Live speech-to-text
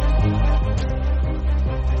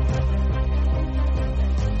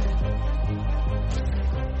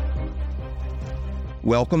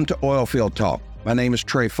Welcome to Oilfield Talk. My name is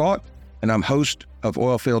Trey Fought, and I'm host of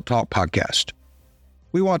Oilfield Talk Podcast.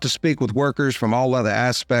 We want to speak with workers from all other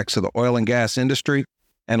aspects of the oil and gas industry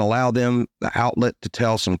and allow them the outlet to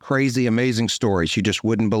tell some crazy, amazing stories you just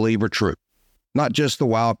wouldn't believe are true. Not just the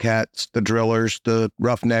wildcats, the drillers, the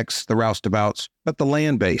roughnecks, the roustabouts, but the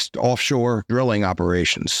land-based offshore drilling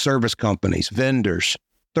operations, service companies, vendors,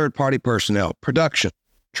 third-party personnel, production,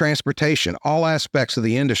 transportation, all aspects of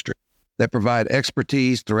the industry that provide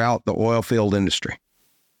expertise throughout the oil field industry.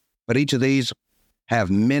 But each of these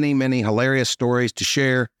have many, many hilarious stories to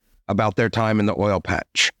share about their time in the oil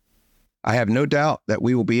patch. I have no doubt that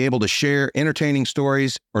we will be able to share entertaining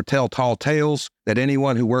stories or tell tall tales that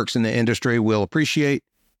anyone who works in the industry will appreciate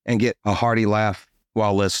and get a hearty laugh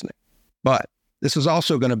while listening. But this is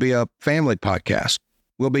also going to be a family podcast.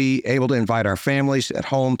 We'll be able to invite our families at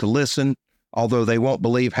home to listen. Although they won't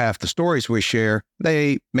believe half the stories we share,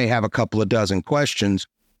 they may have a couple of dozen questions.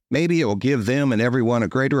 Maybe it will give them and everyone a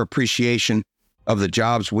greater appreciation of the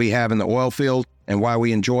jobs we have in the oil field and why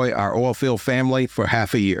we enjoy our oil field family for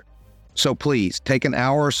half a year. So please take an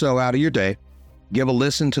hour or so out of your day, give a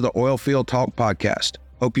listen to the Oilfield Talk podcast.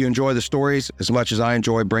 Hope you enjoy the stories as much as I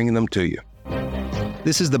enjoy bringing them to you.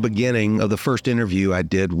 This is the beginning of the first interview I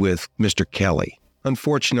did with Mr. Kelly.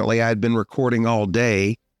 Unfortunately, I had been recording all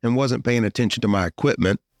day and wasn't paying attention to my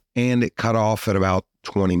equipment, and it cut off at about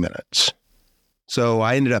 20 minutes. So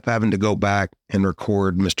I ended up having to go back and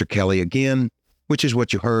record Mr. Kelly again, which is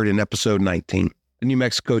what you heard in episode 19, the New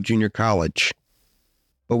Mexico Junior College.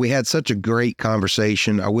 But we had such a great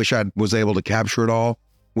conversation. I wish I was able to capture it all.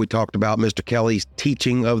 We talked about Mr. Kelly's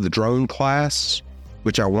teaching of the drone class,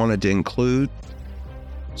 which I wanted to include.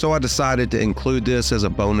 So I decided to include this as a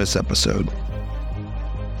bonus episode.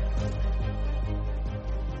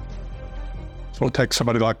 So it takes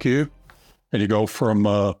somebody like you, and you go from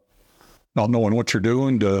not knowing what you're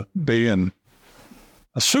doing to being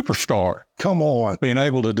a superstar. Come on. Being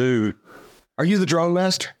able to do... Are you the drone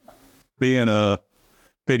master? Being a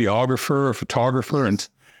videographer, a photographer, and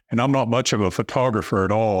I'm not much of a photographer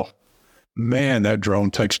at all. Man, that drone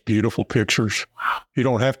takes beautiful pictures. You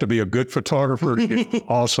don't have to be a good photographer to get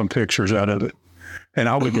awesome pictures out of it. And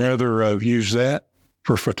I would rather use that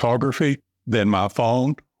for photography than my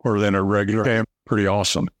phone or than a regular camera. Pretty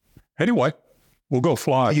awesome. Anyway, we'll go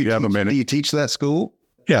fly if you have a minute. Do you teach that school?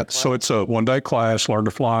 Yeah, so it's a one-day class, learn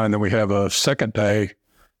to fly, and then we have a second day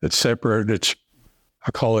that's separate.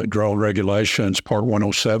 I call it Drone Regulations, Part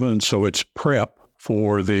 107. So it's prep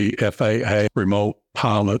for the FAA remote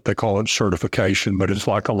pilot. They call it certification, but it's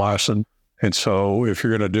like a license. And so if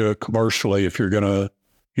you're going to do it commercially, if you're going to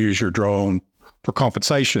use your drone for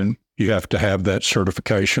compensation, you have to have that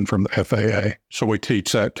certification from the FAA. So we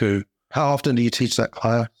teach that too. How often do you teach that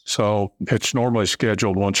class? So it's normally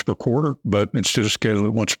scheduled once per quarter, but instead of scheduling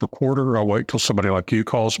it once per quarter, I wait till somebody like you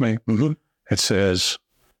calls me and says,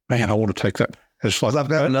 man, I want to take that. It's like,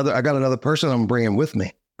 I got another person I'm bringing with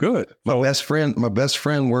me. Good. My best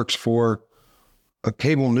friend works for a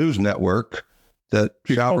cable news network that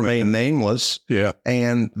shall remain nameless. Yeah.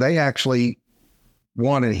 And they actually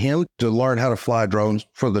wanted him to learn how to fly drones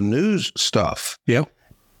for the news stuff. Yeah.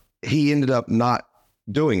 He ended up not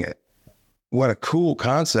doing it. What a cool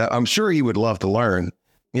concept. I'm sure he would love to learn.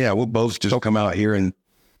 Yeah, we'll both just come out here and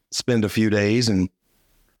spend a few days and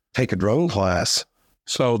take a drone class.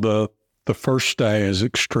 So the first day is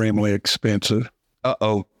extremely expensive.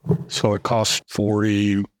 Uh-oh. So it costs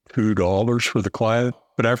 $42 for the class.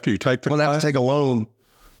 But after you take the class... Well, have to take a loan.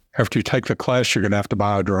 After you take the class, you're going to have to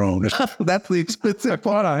buy a drone. That's the expensive. I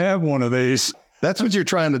thought I have one of these. That's what you're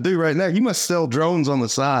trying to do right now. You must sell drones on the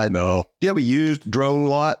side. No. Do you have a used drone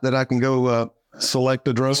lot that I can go select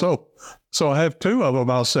a drone? So I have two of them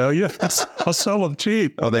I'll sell you. I'll sell them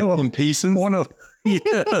cheap. Oh, they're in pieces?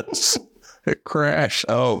 Yes. It crashed.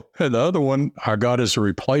 Oh. And the other one I got as a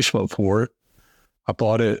replacement for it. I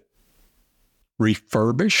bought it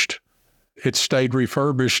refurbished. It stayed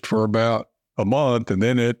refurbished for about a month, and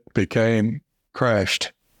then it became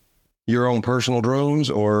crashed. Your own personal drones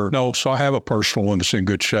or? No, so I have a personal one that's in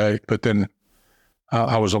good shape, but then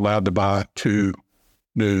I was allowed to buy two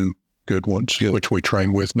new good ones, which we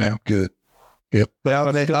train with now. Good. Yep.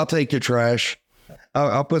 I'll take your trash.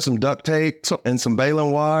 I'll put some duct tape and some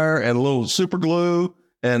baling wire and a little super glue,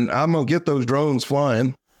 and I'm going to get those drones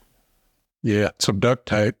flying. Yeah, some duct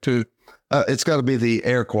tape too. It's got to be the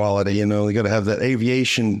air quality, you got to have that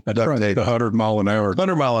aviation duct tape. The 100 mile an hour.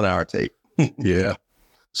 100 mile an hour tape. Yeah.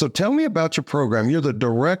 So tell me about your program. You're the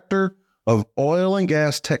director of oil and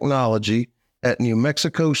gas technology at New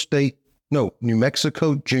Mexico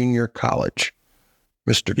Junior College.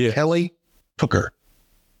 Mr. Yes. Kelly Tooker.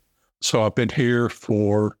 So I've been here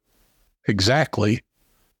for exactly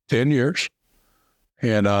 10 years,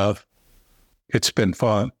 and it's been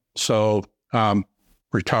fun. So I'm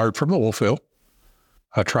retired from the oil field.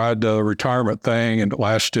 I tried the retirement thing, and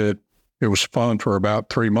it was fun for about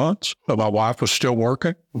 3 months, but my wife was still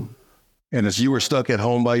working. And as you were stuck at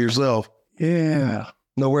home by yourself. Yeah.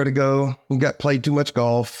 Nowhere to go. You played too much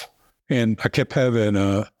golf. And I kept having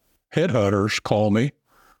headhunters call me,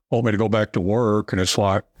 want me to go back to work. And it's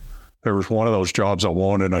like, there was one of those jobs I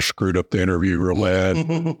wanted, and I screwed up the interview real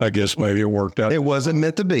bad. I guess maybe it worked out. It wasn't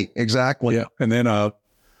meant to be. Exactly. Yeah. And then what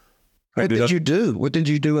did you do? What did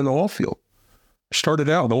you do in the oil field? Started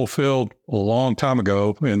out in the oil field a long time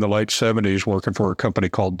ago in the late 70s, working for a company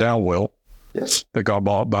called Dowell. Yes. That got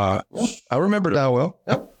bought by. I remember Dowell.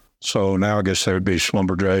 Yep. So now I guess there would be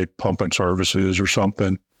Schlumberger Pumping Services or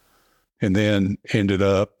something. And then ended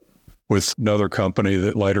up with another company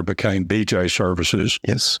that later became BJ Services.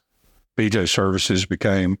 Yes. BJ Services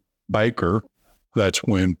became Baker. That's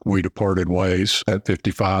when we departed ways at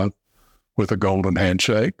 55 with a golden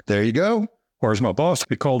handshake. There you go. Whereas my boss,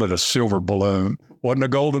 he called it a silver balloon. Wasn't a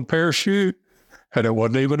golden parachute, and it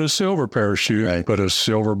wasn't even a silver parachute, right, but a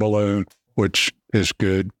silver balloon, which is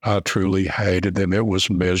good. I truly hated them. It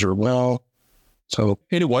was miserable. So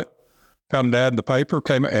anyway, found an ad in the paper,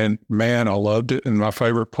 came, and man, I loved it. And my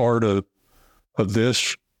favorite part of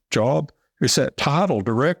this job is that title,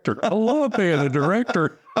 director. I love being a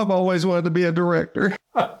director. I've always wanted to be a director.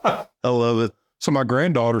 I love it. So my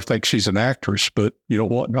granddaughter thinks she's an actress, but you know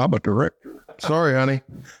what? I'm a director. Sorry, honey.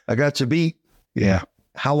 I got you beat. Yeah.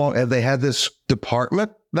 How long have they had this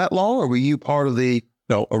department that long, or were you part of the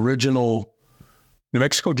original? New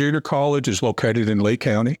Mexico Junior College is located in Lee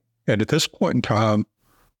County. And at this point in time,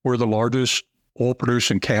 we're the largest oil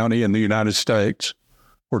producing county in the United States.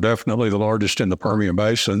 We're definitely the largest in the Permian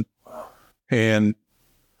Basin. And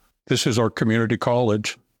this is our community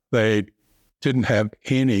college. They didn't have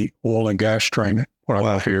any oil and gas training when I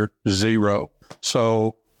got here, zero.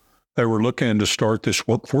 So they were looking to start this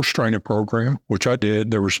workforce training program, which I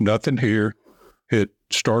did. There was nothing here. It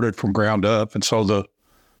started from ground up. And so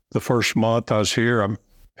the first month I was here, I'm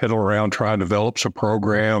pedaling around trying to develop some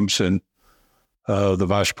programs. And the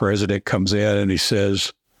vice president comes in and he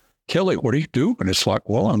says, Kelly, what are you doing? And it's like,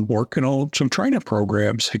 well, I'm working on some training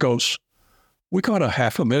programs. He goes, we got a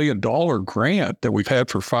 $500,000 grant that we've had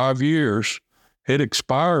for 5 years. It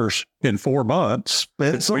expires in 4 months.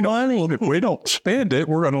 Spend some money. If we don't spend it,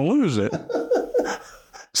 we're going to lose it.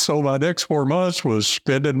 So my next 4 months was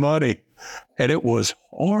spending money. And it was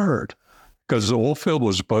hard because the oil field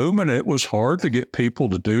was booming. It was hard to get people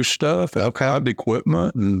to do stuff, outside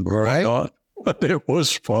equipment and whatnot. But it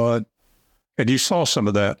was fun. And you saw some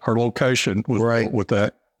of that, our location with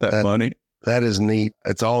that money. That is neat.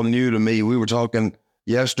 It's all new to me. We were talking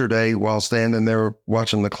yesterday while standing there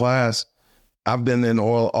watching the class. I've been in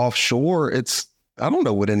oil offshore. I don't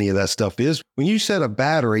know what any of that stuff is. When you said a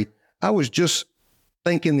battery, I was just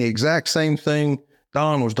thinking the exact same thing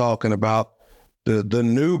Don was talking about, the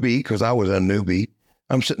newbie, because I was a newbie.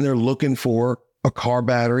 I'm sitting there looking for a car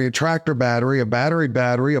battery, a tractor battery, a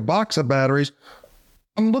battery, a box of batteries.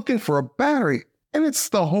 I'm looking for a battery, and it's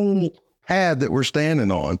the whole pad that we're standing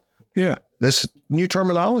on. Yeah. This new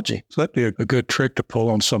terminology. So that'd be a good trick to pull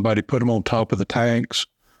on somebody, put them on top of the tanks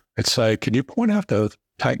and say, can you point out the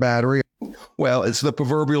tank battery? Well, it's the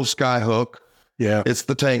proverbial sky hook. Yeah. It's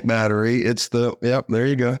the tank battery. There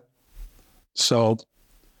you go. So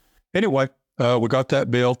anyway, we got that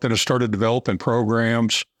built, and I started developing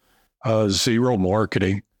programs, zero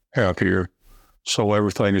marketing out here. So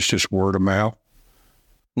everything is just word of mouth.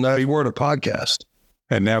 No, word of podcast.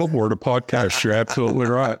 And now word of podcast. You're absolutely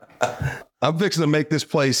right. I'm fixing to make this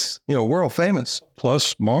place, world famous.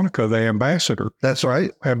 Plus Monica, the ambassador. That's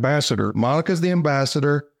right. Ambassador. Monica's the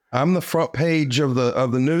ambassador. I'm the front page of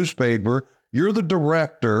the newspaper. You're the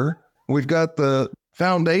director. We've got the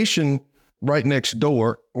foundation right next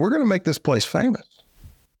door. We're going to make this place famous.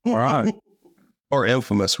 All right. Or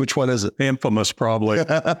infamous. Which one is it? Infamous, probably.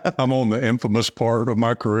 I'm on the infamous part of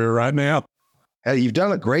my career right now. Hey, you've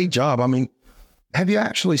done a great job. I mean, have you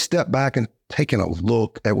actually stepped back and taken a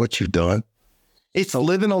look at what you've done? It's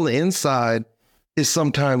living on the inside is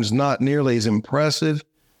sometimes not nearly as impressive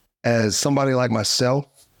as somebody like myself.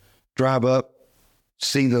 Drive up,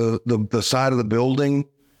 see the side of the building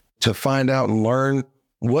to find out and learn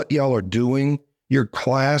what y'all are doing. Your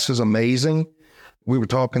class is amazing. We were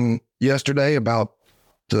talking yesterday about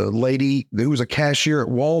the lady who was a cashier at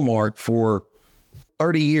Walmart for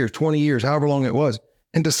 30 years, 20 years, however long it was,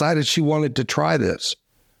 and decided she wanted to try this.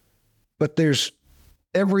 But there's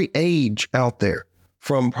every age out there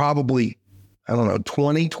from probably, I don't know,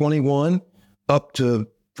 20, 21, up to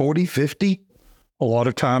 40, 50? A lot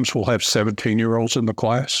of times we'll have 17-year-olds in the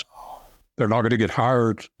class. They're not going to get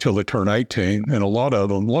hired till they turn 18. And a lot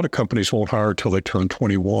of companies won't hire till they turn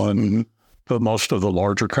 21. Mm-hmm. But most of the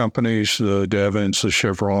larger companies, the Devons, the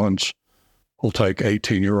Chevrons, will take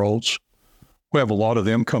 18-year-olds. We have a lot of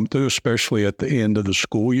them come through, especially at the end of the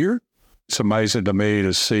school year. It's amazing to me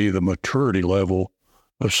to see the maturity level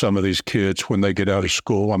of some of these kids when they get out of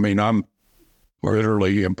school. I mean, I'm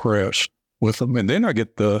literally impressed with them. And then I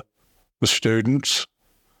get the students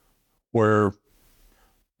where,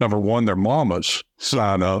 number one, their mamas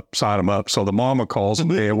sign them up. So the mama calls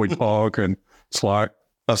me and we talk, and it's like,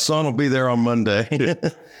 a son will be there on Monday.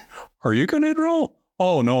 Yeah. Are you going to enroll?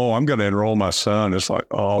 Oh, no, I'm going to enroll my son. It's like,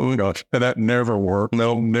 oh, gosh. And that never works.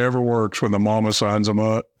 No, never works when the mama signs them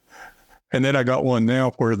up. And then I got one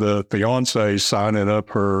now where the fiance is signing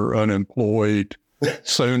up her unemployed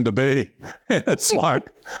soon-to-be. And it's like,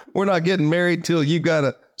 we're not getting married till you got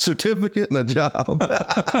a certificate and a job.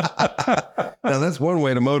 Now, that's one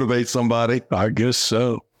way to motivate somebody. I guess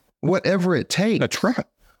so. Whatever it takes. That's right.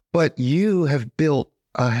 But you have built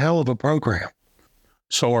a hell of a program.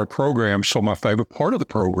 So my favorite part of the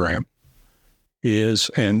program is,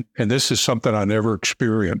 and this is something I never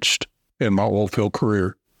experienced in my oil field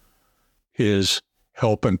career, is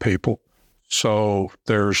helping people. So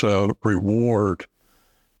there's a reward,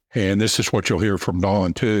 and this is what you'll hear from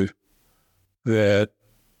Don too, that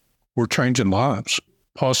we're changing lives,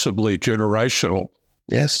 possibly generational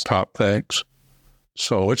type things.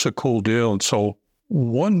 So it's a cool deal. And so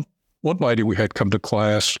one lady we had come to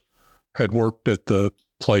class had worked at the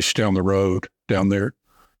place down the road down there.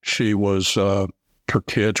 She was, her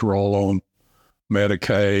kids were all on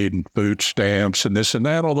Medicaid and food stamps and this and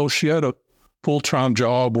that, although she had a full-time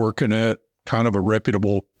job working at kind of a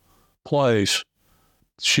reputable place.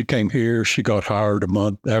 She came here, she got hired a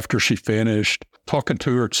month after she finished. Talking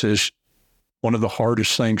to her, it says one of the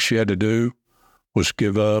hardest things she had to do was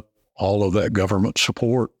give up all of that government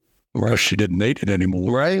support. Right. She didn't need it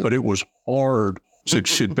anymore. Right. But it was hard since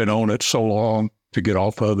she'd been on it so long to get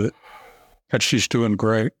off of it. And she's doing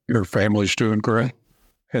great. Her family's doing great.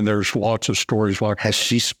 And there's lots of stories like that. Has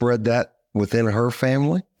she spread that within her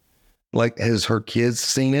family? Like, has her kids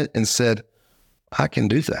seen it and said, I can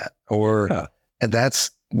do that? Or, and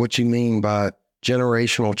that's what you mean by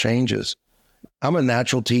generational changes. I'm a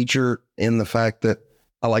natural teacher in the fact that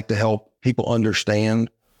I like to help people understand.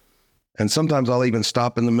 And sometimes I'll even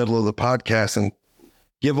stop in the middle of the podcast and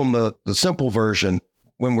give them the simple version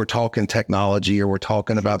when we're talking technology or we're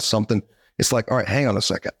talking about something. It's like, all right, hang on a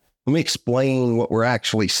second. Let me explain what we're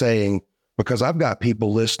actually saying, because I've got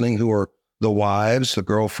people listening who are the wives, the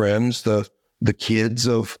girlfriends, the kids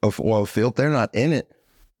of oil field. They're not in it,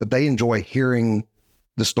 but they enjoy hearing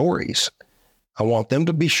the stories. I want them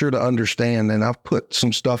to be sure to understand. And I've put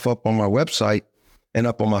some stuff up on my website and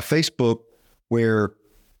up on my Facebook where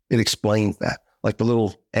it explains that, like the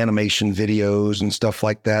little animation videos and stuff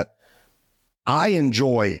like that. I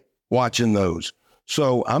enjoy watching those.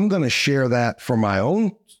 So I'm going to share that for my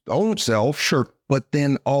own self. Sure. But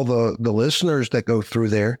then all the listeners that go through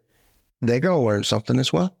there, they're going to learn something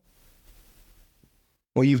as well.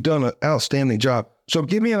 Well, you've done an outstanding job. So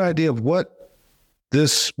give me an idea of what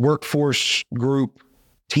this workforce group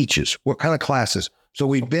teaches. What kind of classes? So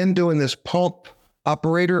we've been doing this pump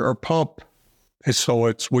operator or pump. And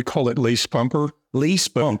so we call it lease pumper. Lease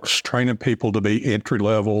pumps. Training people to be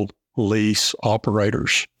entry-level lease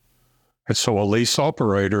operators. And so a lease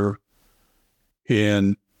operator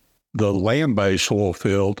in the land-based oil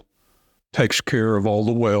field takes care of all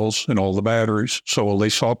the wells and all the batteries. So a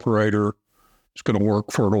lease operator is going to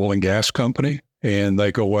work for an oil and gas company, and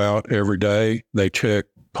they go out every day. They check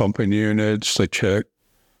pumping units, they check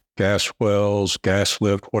gas wells, gas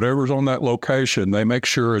lift, whatever's on that location. They make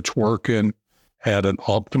sure it's working at an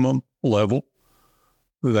optimum level.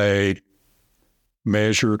 They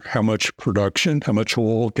measure how much production, how much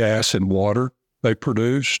oil, gas, and water they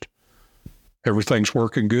produced. Everything's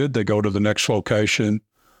working good. They go to the next location.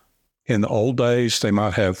 In the old days, they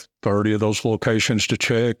might have 30 of those locations to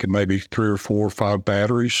check and maybe 3 or 4 or 5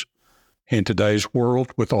 batteries. In today's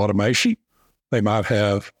world with automation, they might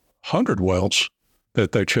have 100 wells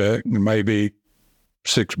that they check and maybe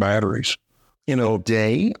 6 batteries. In a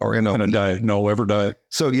day or in a day? No, every day.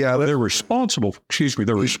 So yeah, they're responsible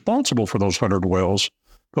for those 100 wells,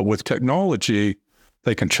 but with technology,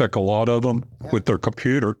 they can check a lot of them with their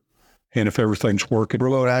computer. And if everything's working,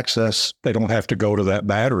 remote access, they don't have to go to that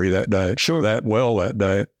battery that day, that well that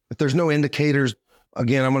day. If there's no indicators,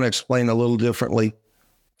 again, I'm going to explain a little differently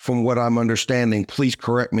from what I'm understanding. Please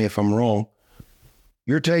correct me if I'm wrong.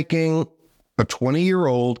 You're taking a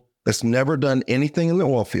 20-year-old that's never done anything in the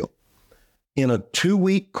oil field. In a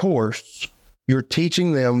 2-week course, you're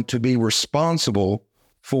teaching them to be responsible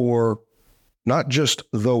for not just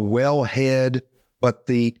the wellhead, but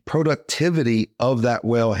the productivity of that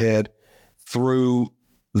wellhead through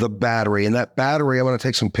the battery. And that battery, I'm going to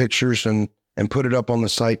take some pictures and put it up on the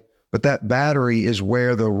site. But that battery is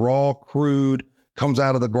where the raw crude comes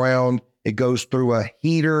out of the ground. It goes through a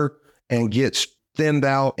heater and gets thinned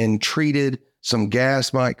out and treated. Some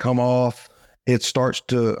gas might come off. It starts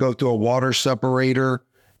to go through a water separator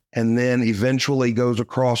and then eventually goes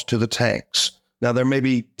across to the tanks. Now, there may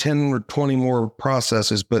be 10 or 20 more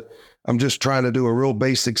processes, but I'm just trying to do a real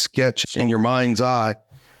basic sketch in your mind's eye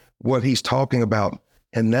what he's talking about.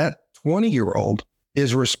 And that 20-year-old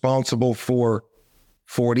is responsible for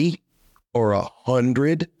 40 or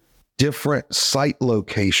 100 different site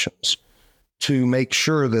locations to make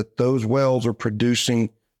sure that those wells are producing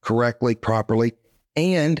correctly, properly,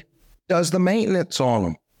 and does the maintenance on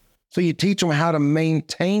them. So you teach them how to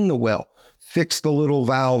maintain the well, fix the little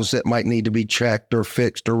valves that might need to be checked or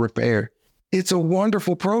fixed or repaired. It's a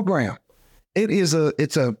wonderful program. It's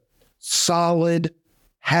a solid,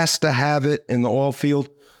 has to have it in the oil field.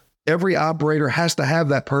 Every operator has to have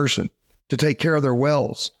that person to take care of their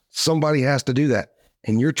wells. Somebody has to do that.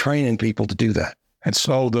 And you're training people to do that. And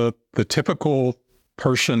so the typical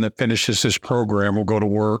person that finishes this program will go to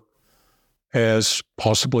work as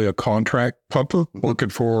possibly a contract pumper, looking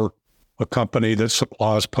for a company that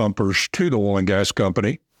supplies pumpers to the oil and gas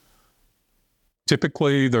company.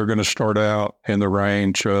 Typically, they're going to start out in the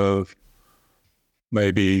range of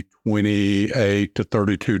maybe $28 to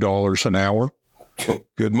 $32 an hour.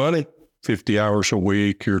 Good money. 50 hours a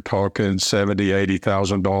week, you're talking $70,000,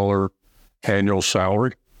 $80,000 annual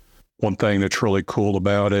salary. One thing that's really cool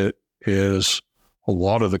about it is a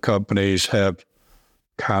lot of the companies have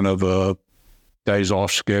kind of a days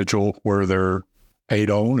off schedule where they're 8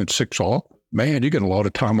 on and 6 off. Man, you get a lot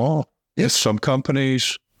of time off. Yes. Some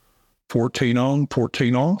companies, 14 on,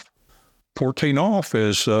 14 off. 14 off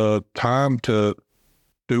is time to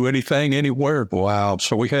do anything, anywhere. Wow.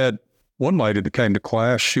 So we had one lady that came to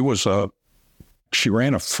class. She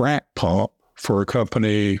ran a frac pump for a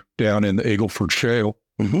company down in the Eagle Ford Shale.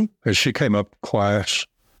 Mm-hmm. As she came up to class,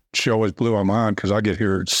 she always blew my mind because I get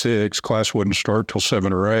here at 6. Class wouldn't start till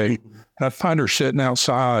 7 or 8. And I'd find her sitting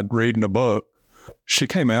outside reading a book. She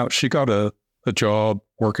came out. She got a job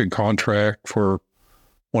working contract for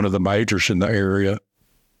one of the majors in the area.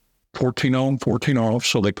 14 on, 14 off.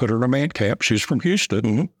 So they put her in a man camp. She's from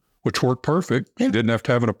Houston, which worked perfect. Yeah. She didn't have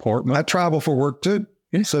to have an apartment. I travel for work too.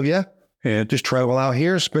 Yeah. So yeah. And just travel out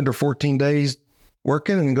here, spend her 14 days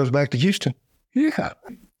working, and then goes back to Houston. Yeah.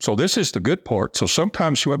 So this is the good part. So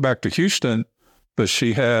sometimes she went back to Houston, but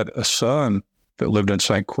she had a son that lived in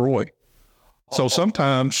St. Croix. So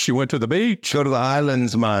sometimes she went to the beach. Go to the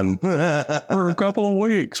islands, man. For a couple of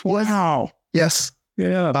weeks. Wow. Yes.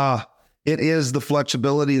 Yeah. It is the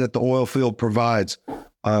flexibility that the oil field provides.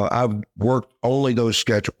 I've worked only those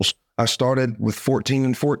schedules. I started with 14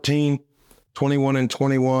 and 14, 21 and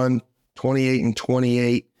 21, 28 and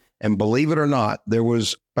 28. And believe it or not, there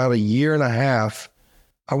was about a year and a half,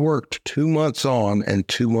 I worked 2 months on and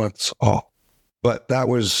 2 months off. But that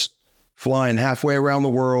was flying halfway around the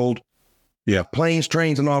world. Yeah. Planes,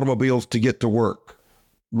 trains, and automobiles to get to work.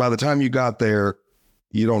 By the time you got there,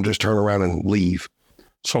 you don't just turn around and leave.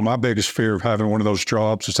 So my biggest fear of having one of those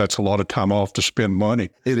jobs is that's a lot of time off to spend money.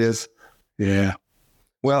 It is. Yeah.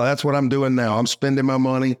 Well, that's what I'm doing now. I'm spending my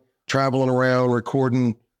money, traveling around,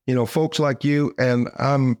 recording, folks like you. And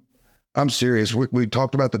I'm serious. We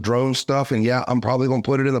talked about the drone stuff, and yeah, I'm probably going to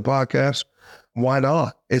put it in the podcast. Why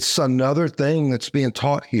not? It's another thing that's being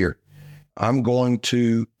taught here. I'm going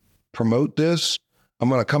to promote this. I'm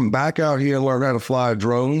going to come back out here and learn how to fly a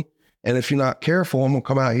drone. And if you're not careful, I'm going to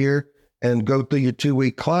come out here and go through your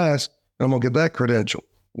 2-week class, and I'm going to get that credential.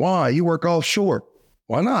 Why? You work offshore.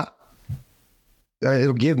 Why not?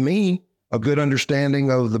 It'll give me a good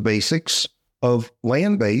understanding of the basics of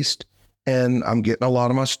land-based, and I'm getting a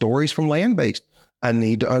lot of my stories from land-based. I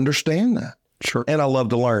need to understand that. Sure. And I love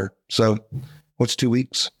to learn. So what's 2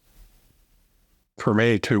 weeks? For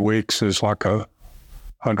me, 2 weeks is like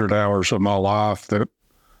 100 hours of my life that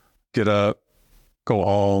get up, go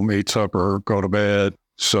home, eat supper, go to bed.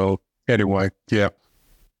 So anyway, yeah.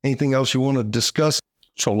 Anything else you want to discuss?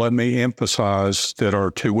 So let me emphasize that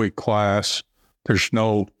our 2-week class, there's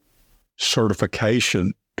no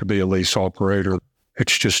certification to be a lease operator.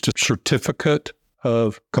 It's just a certificate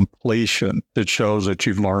of completion that shows that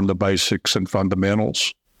you've learned the basics and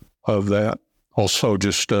fundamentals of that. Also,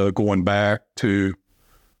 just going back to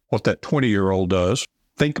what that 20-year-old does.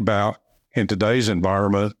 Think about in today's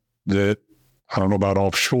environment that, I don't know about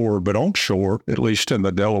offshore, but onshore, at least in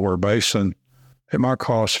the Delaware Basin, it might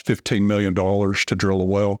cost $15 million to drill a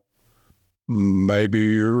well. Maybe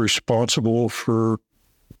you're responsible for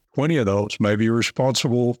 20 of those. Maybe you're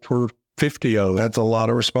responsible for 50 of them. That's a lot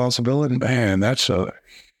of responsibility. Man, that's a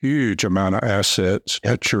huge amount of assets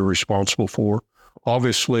that you're responsible for.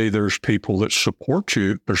 Obviously, there's people that support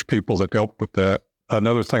you. There's people that help with that.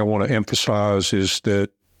 Another thing I want to emphasize is that,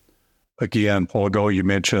 again, a while ago you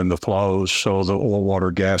mentioned the flows. So the oil,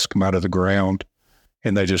 water, gas come out of the ground,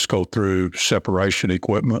 and they just go through separation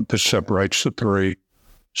equipment that separates the three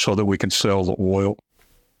so that we can sell the oil.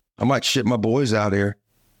 I might ship my boys out here,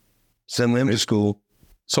 send them to school.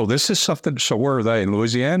 So this is something, so where are they, in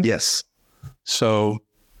Louisiana? Yes. So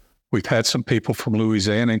we've had some people from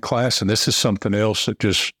Louisiana in class, and this is something else that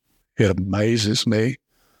just, it amazes me.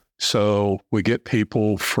 So we get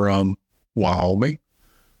people from Wyoming,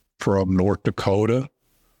 from North Dakota,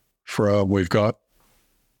 we've got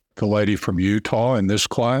the lady from Utah in this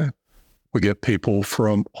class. We get people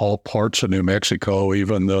from all parts of New Mexico,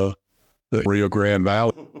 even the Rio Grande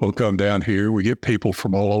Valley will come down here. We get people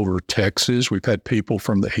from all over Texas. We've had people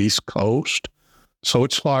from the East Coast. So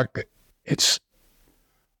it's like, it's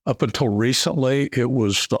up until recently, it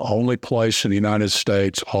was the only place in the United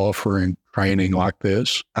States offering training like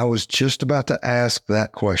this. I was just about to ask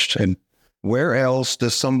that question. Where else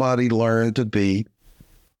does somebody learn to be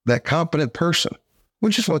that competent person,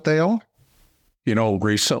 which is what they are? You know,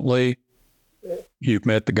 recently, you've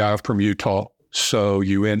met the guy from Utah. So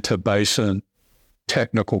Uinta Basin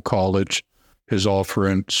Technical College is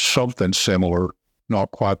offering something similar,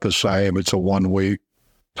 not quite the same. It's a 1-week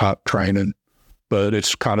type training, but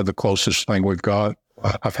it's kind of the closest thing we've got.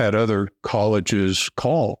 I've had other colleges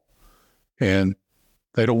call, and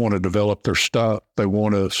they don't want to develop their stuff. They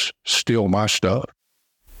want to steal my stuff.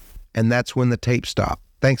 And that's when the tape stopped.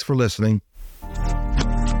 Thanks for listening.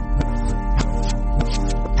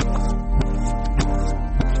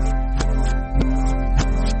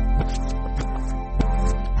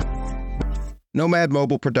 Nomad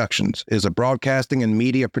Mobile Productions is a broadcasting and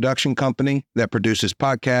media production company that produces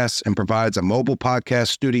podcasts and provides a mobile podcast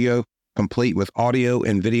studio complete with audio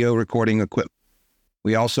and video recording equipment.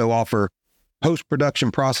 We also offer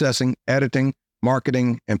post-production processing, editing,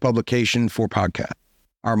 marketing, and publication for podcasts.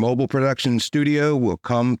 Our mobile production studio will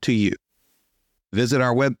come to you. Visit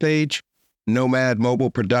our webpage,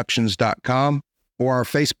 nomadmobileproductions.com, or our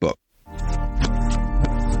Facebook,